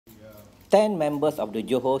10 members of the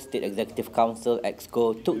Johor State Executive Council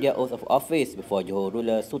exco took their oath of office before Johor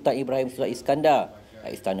ruler Sultan Ibrahim Iskandar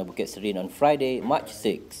at Istana Bukit Serene on Friday, March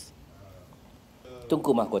 6.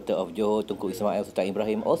 Tunku Mahkota of Johor, Tunku Ismail Sultan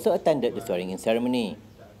Ibrahim also attended the swearing-in ceremony.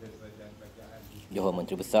 Johor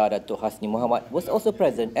Menteri Besar Datuk Hasni Mohammad was also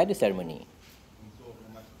present at the ceremony.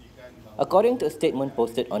 According to a statement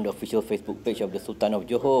posted on the official Facebook page of the Sultan of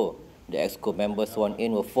Johor, the exco members sworn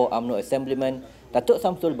in were 4 UMNO assemblymen: Datuk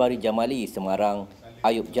Samsul Bari Jamali, Semarang;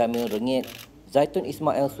 Ayub Jamil, Rengit; Zaitun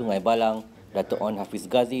Ismail, Sungai Balang; Datuk On Hafiz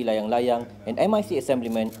Ghazi, Layang-Layang; and MIC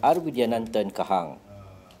assemblyman Arwidianantan, Kahang.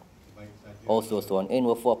 Also sworn in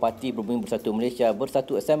were 4 Parti Pribumi Bersatu Malaysia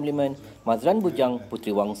Bersatu assemblymen: Mazlan Bujang,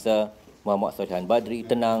 Puteri Wangsa; Mohd Solihan Badri,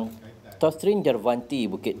 Tenang; Tosrin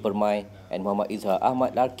Jarvanthi, Bukit Permai; and Mohammad Izhar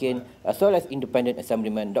Ahmad, Larkin, as well as independent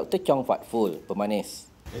assemblyman Dr Chong Fat,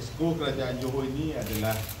 Pemanis. Exco Kerajaan Johor ini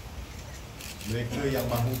adalah mereka yang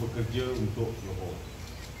mahu bekerja untuk Johor.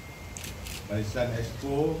 Barisan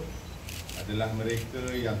exco adalah mereka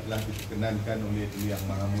yang telah diperkenankan oleh Yang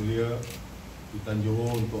Maha Mulia Sultan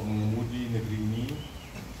Johor untuk mengemudi negeri ini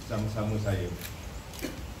bersama-sama saya.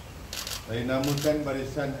 Saya namakan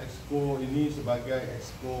barisan exco ini sebagai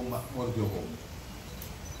Exco Makmur Johor.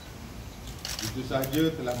 Itu sahaja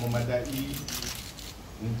telah memadai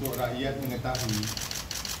untuk rakyat mengetahui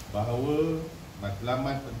bahawa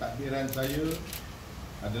matlamat pentadbiran saya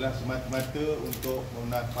adalah semata-mata untuk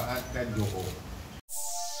memanfaatkan Johor.